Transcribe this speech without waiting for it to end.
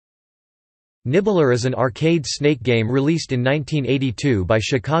Nibbler is an arcade snake game released in 1982 by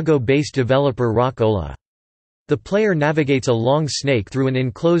Chicago-based developer Rock-Ola. The player navigates a long snake through an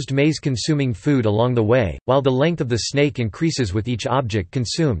enclosed maze consuming food along the way, while the length of the snake increases with each object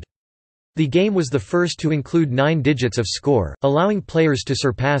consumed. The game was the first to include 9 digits of score, allowing players to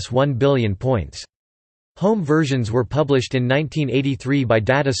surpass 1 billion points. Home versions were published in 1983 by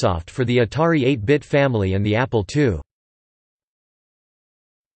Datasoft for the Atari 8-bit family and the Apple II.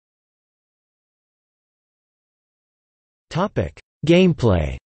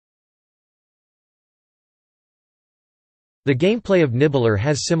 Gameplay. The gameplay of Nibbler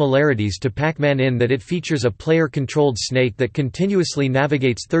has similarities to Pac-Man in that it features a player-controlled snake that continuously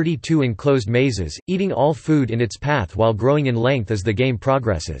navigates 32 enclosed mazes, eating all food in its path while growing in length as the game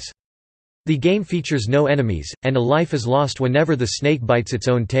progresses. The game features no enemies, and a life is lost whenever the snake bites its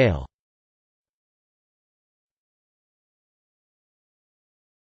own tail.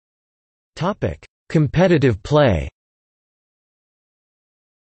 Competitive play.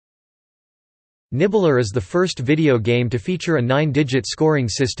 Nibbler is the first video game to feature a 9-digit scoring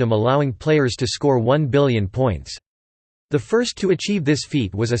system allowing players to score 1 billion points. The first to achieve this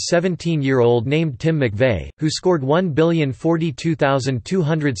feat was a 17-year-old named Tim McVeigh, who scored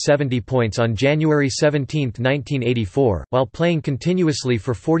 1,042,270 points on January 17, 1984, while playing continuously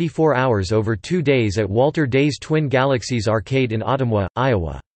for 44 hours over 2 days at Walter Day's Twin Galaxies arcade in Ottumwa,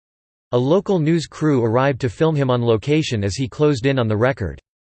 Iowa. A local news crew arrived to film him on location as he closed in on the record.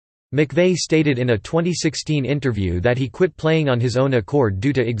 McVeigh stated in a 2016 interview that he quit playing on his own accord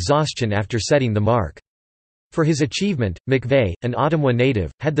due to exhaustion after setting the mark. For his achievement, McVeigh, an Ottumwa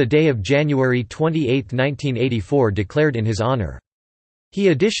native, had the day of January 28, 1984 declared in his honor. He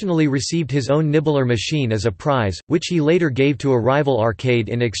additionally received his own Nibbler machine as a prize, which he later gave to a rival arcade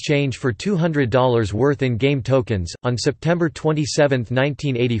in exchange for $200 worth in game tokens. On September 27,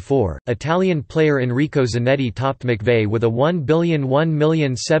 1984, Italian player Enrico Zanetti topped McVeigh with a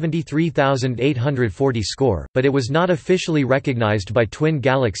 1,001,073,840 score, but it was not officially recognized by Twin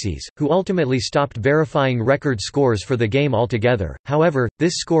Galaxies, who ultimately stopped verifying record scores for the game altogether. However,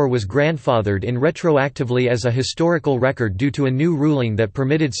 this score was grandfathered in retroactively as a historical record due to a new ruling that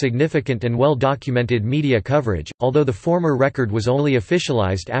permitted significant and well-documented media coverage, although the former record was only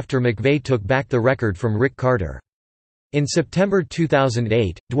officialized after McVeigh took back the record from Rick Carter. In September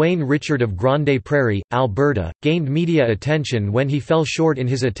 2008, Dwayne Richard of Grande Prairie, Alberta, gained media attention when he fell short in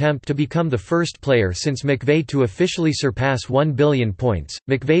his attempt to become the first player since McVeigh to officially surpass 1 billion points.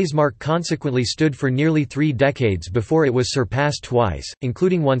 McVeigh's mark consequently stood for nearly 3 decades before it was surpassed twice,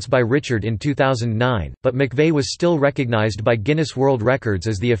 including once by Richard in 2009, but McVeigh was still recognized by Guinness World Records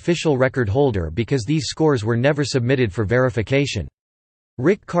as the official record holder because these scores were never submitted for verification.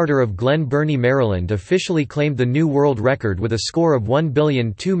 Rick Carter of Glen Burnie, Maryland officially claimed the new world record with a score of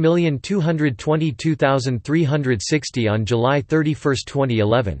 1,02,222,360 on July 31,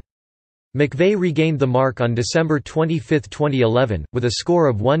 2011. McVeigh regained the mark on December 25, 2011, with a score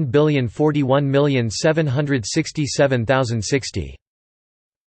of 1,041,767,060.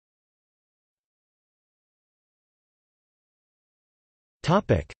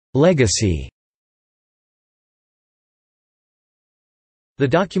 Legacy. The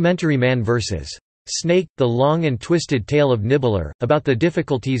documentary Man vs. Snake, The Long and Twisted Tale of Nibbler, about the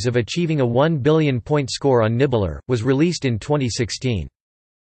difficulties of achieving a 1 billion point score on Nibbler, was released in 2016.